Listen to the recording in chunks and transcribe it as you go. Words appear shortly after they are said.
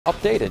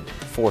Updated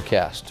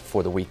forecast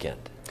for the weekend.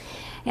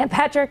 Yeah,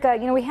 Patrick,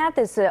 we had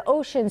this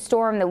ocean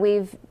storm that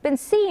we've been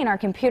seeing our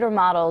computer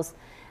models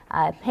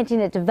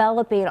hinting at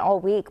developing all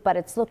week, but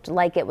it's looked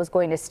like it was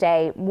going to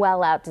stay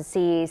well out to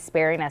sea,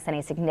 sparing us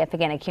any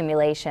significant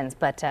accumulations.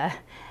 But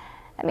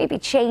that may be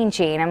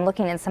changing. I'm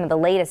looking at some of the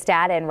latest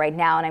data in right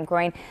now, and I'm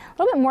growing a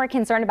little bit more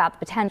concerned about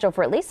the potential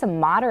for at least some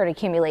moderate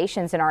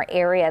accumulations in our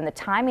area, and the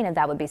timing of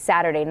that would be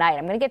Saturday night.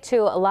 I'm going to get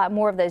to a lot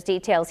more of those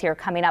details here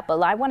coming up, but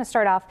I want to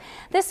start off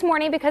this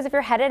morning because if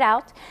you're headed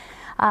out,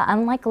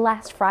 unlike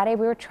last Friday,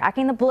 we were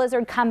tracking the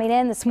blizzard coming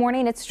in. This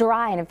morning it's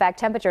dry, and in fact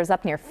temperatures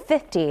up near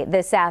 50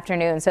 this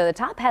afternoon. So the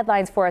top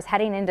headlines for us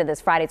heading into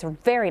this Friday, it's a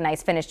very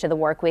nice finish to the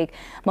work week,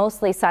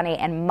 mostly sunny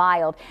and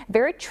mild.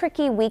 Very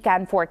tricky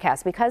weekend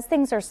forecast because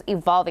things are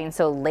evolving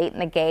so late in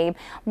the game.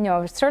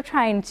 We're still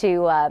trying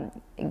to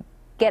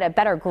get a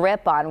better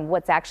grip on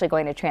what's actually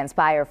going to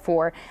transpire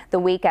for the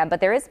weekend,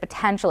 but there is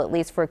potential at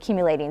least for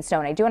accumulating snow,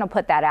 and I do want to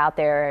put that out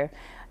there.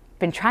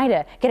 Been trying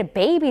to get a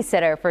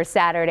babysitter for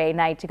Saturday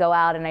night to go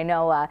out, and I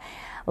know a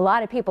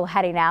lot of people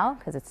heading out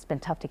because it's been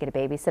tough to get a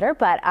babysitter,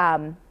 but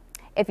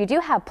if you do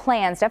have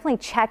plans, definitely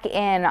check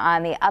in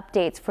on the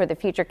updates for the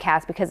future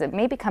cast because it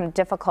may become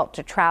difficult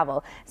to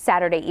travel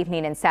Saturday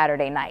evening and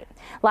Saturday night.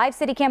 Live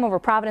city cam over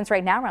Providence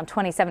right now around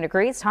 27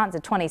 degrees. Taunton's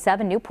at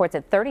 27. Newport's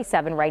at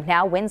 37 right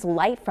now. Winds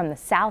light from the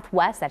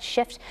southwest. That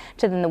shift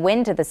to the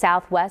wind to the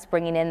southwest,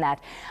 bringing in that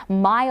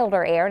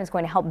milder air, and is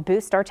going to help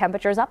boost our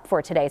temperatures up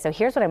for today. So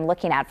here's what I'm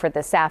looking at for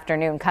this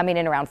afternoon. Coming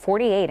in around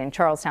 48 in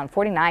Charlestown,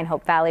 49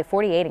 Hope Valley,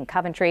 48 in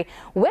Coventry,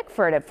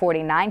 Wickford at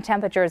 49.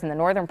 Temperatures in the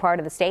northern part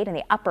of the state in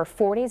the upper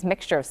 40s,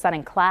 mixture of sun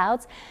and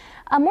clouds.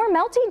 More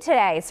melting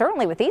today,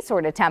 certainly with these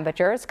sort of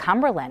temperatures.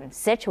 Cumberland,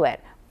 Scituate,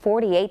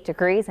 48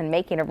 degrees and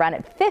making a run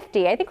at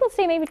 50. I think we'll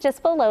see maybe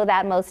just below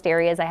that most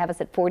areas. I have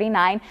us at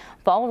 49.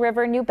 Fall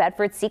River, New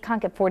Bedford,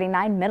 Seekonk at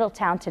 49.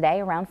 Middletown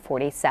today around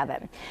 47.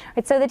 All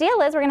right, so the deal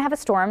is we're going to have a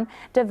storm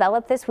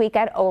develop this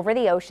weekend over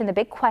the ocean. The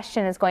big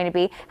question is going to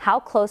be how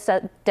close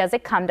does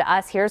it come to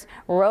us? Here's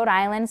Rhode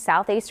Island,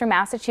 southeastern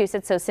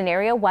Massachusetts. So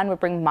scenario one would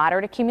bring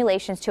moderate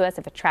accumulations to us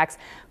if it tracks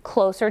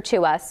closer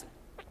to us.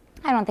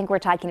 I don't think we're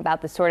talking about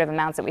the sort of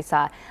amounts that we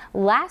saw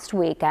last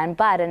weekend,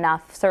 but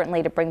enough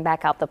certainly to bring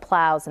back out the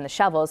plows and the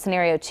shovels.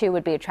 Scenario two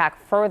would be a track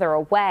further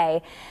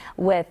away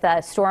with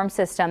a storm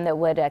system that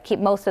would keep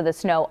most of the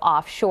snow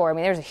offshore. I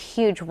mean, there's a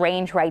huge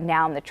range right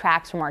now in the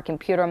tracks from our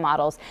computer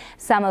models,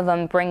 some of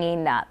them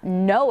bringing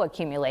no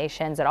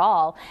accumulations at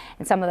all,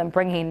 and some of them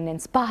bringing in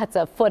spots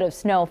a foot of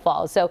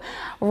snowfall. So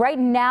right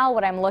now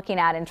what I'm looking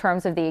at in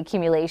terms of the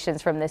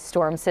accumulations from this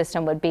storm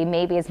system would be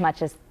maybe as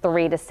much as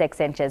 3 to 6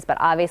 inches, but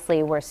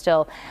obviously we're still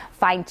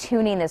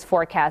fine-tuning this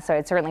forecast, so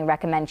I'd certainly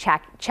recommend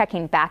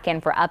checking back in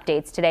for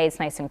updates. Today it's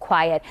nice and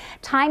quiet.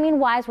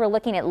 Timing-wise, we're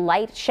looking at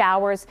light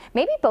showers,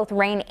 maybe both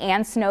rain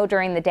and snow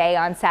during the day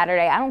on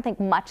Saturday. I don't think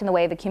much in the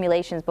way of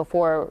accumulations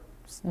before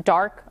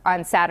dark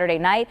on Saturday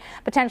night,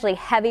 potentially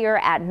heavier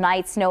at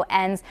night. Snow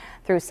ends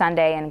through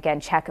Sunday, and again,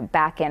 check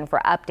back in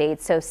for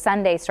updates. So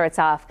Sunday starts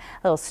off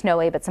a little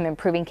snowy, but some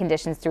improving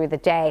conditions through the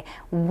day.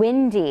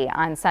 Windy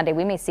on Sunday.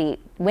 We may see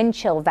wind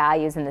chill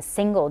values in the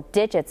single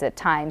digits at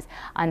times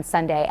on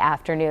Sunday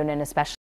afternoon, and especially